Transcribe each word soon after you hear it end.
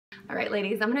All right,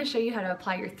 ladies, I'm gonna show you how to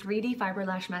apply your 3D Fiber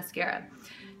Lash Mascara.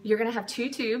 You're gonna have two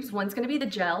tubes. One's gonna be the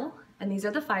gel, and these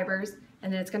are the fibers,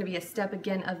 and then it's gonna be a step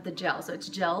again of the gel. So it's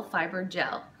gel, fiber,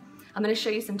 gel. I'm gonna show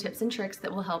you some tips and tricks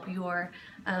that will help your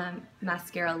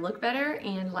mascara look better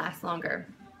and last longer.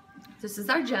 This is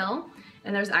our gel,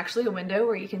 and there's actually a window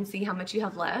where you can see how much you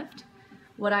have left.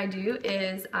 What I do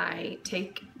is I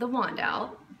take the wand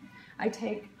out, I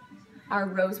take our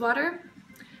rose water,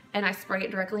 and I spray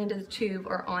it directly into the tube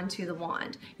or onto the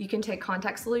wand. You can take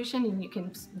contact solution and you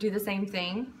can do the same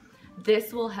thing.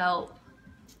 This will help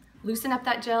loosen up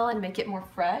that gel and make it more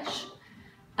fresh.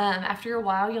 After a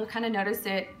while, you'll kind of notice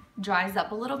it dries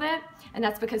up a little bit, and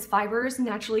that's because fibers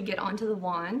naturally get onto the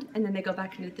wand and then they go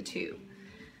back into the tube.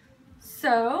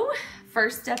 So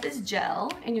first step is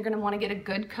gel, and you're going to want to get a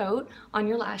good coat on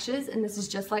your lashes, and this is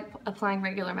just like applying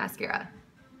regular mascara.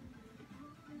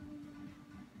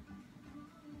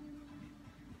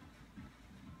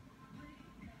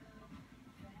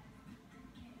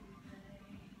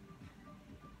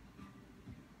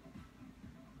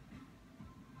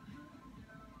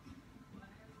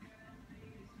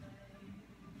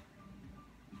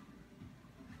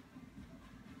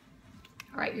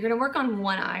 All right, you're gonna work on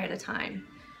one eye at a time.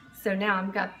 So now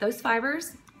I've got those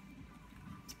fibers.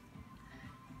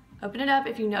 Open it up.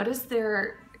 If you notice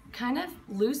they're kind of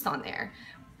loose on there,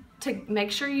 to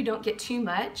make sure you don't get too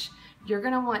much, you're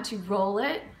gonna want to roll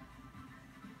it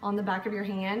on the back of your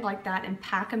hand like that and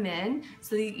pack them in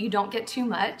so that you don't get too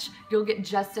much. You'll get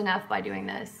just enough by doing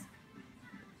this.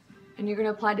 And you're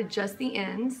gonna apply to just the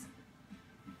ends.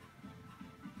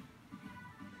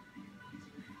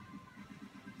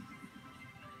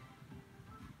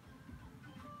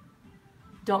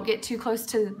 Don't get too close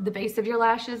to the base of your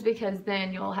lashes because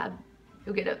then you'll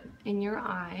get it in your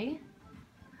eye.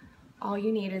 All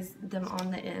you need is them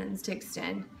on the ends to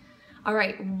extend. All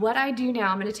right, what I do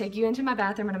now, I'm gonna take you into my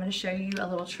bathroom and I'm gonna show you a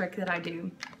little trick that I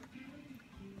do.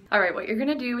 All right, what you're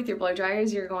gonna do with your blow dryer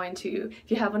is you're going to,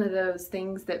 if you have one of those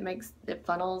things that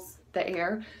funnels the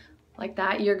air like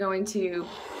that, you're going to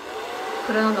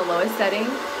put it on the lowest setting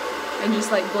and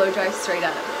just like blow dry straight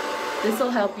up. This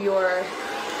will help your,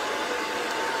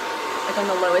 like on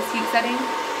the lowest heat setting,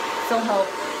 this will help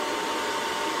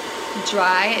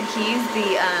dry, adhese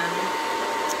the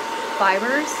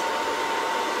fibers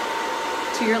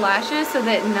to your lashes so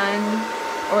that none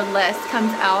or less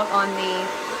comes out on the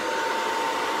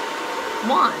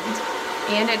wand,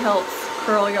 and it helps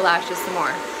curl your lashes some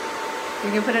more.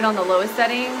 You can put it on the lowest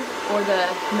setting or the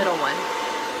middle one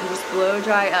and just blow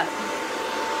dry up.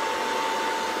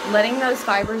 Letting those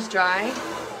fibers dry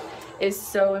is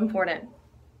so important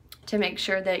to make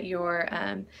sure that your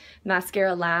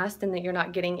mascara lasts and that you're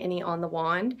not getting any on the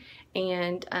wand,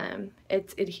 and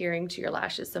it's adhering to your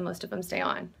lashes so most of them stay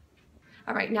on.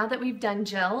 All right, now that we've done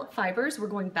gel fibers, we're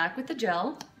going back with the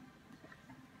gel.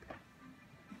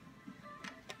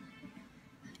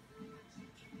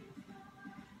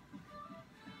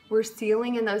 We're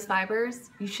sealing in those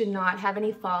fibers. You should not have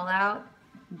any fallout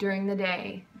during the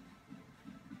day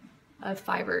of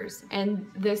fibers, and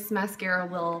this mascara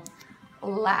will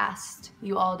last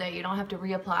you all day. You don't have to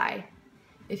reapply.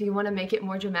 If you want to make it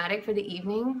more dramatic for the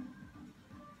evening,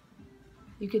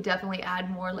 you could definitely add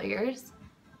more layers,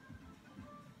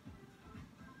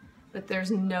 but there's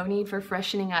no need for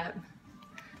freshening up.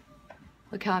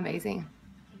 Look how amazing.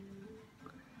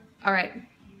 All right,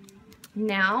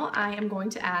 now I am going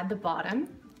to add the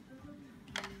bottom.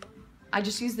 I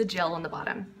just use the gel on the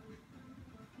bottom.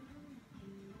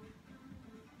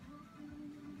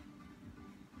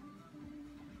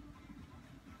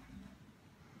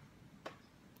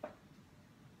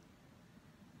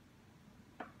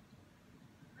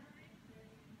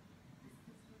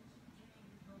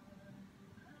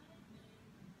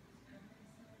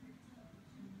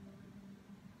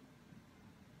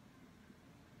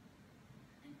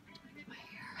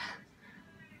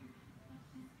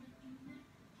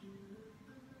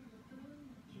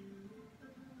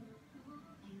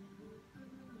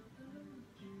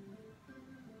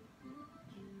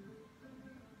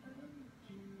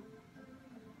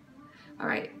 All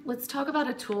right, let's talk about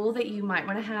a tool that you might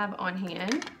want to have on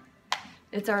hand.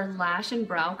 It's our lash and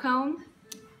brow comb.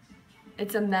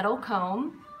 It's a metal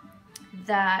comb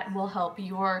that will help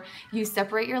you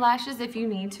separate your lashes if you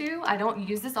need to. I don't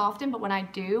use this often, but when I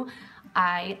do,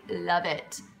 I love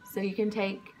it. So you can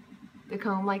take the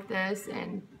comb like this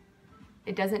and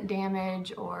it doesn't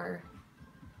damage or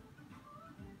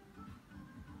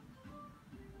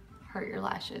hurt your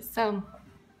lashes. So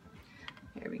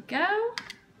here we go.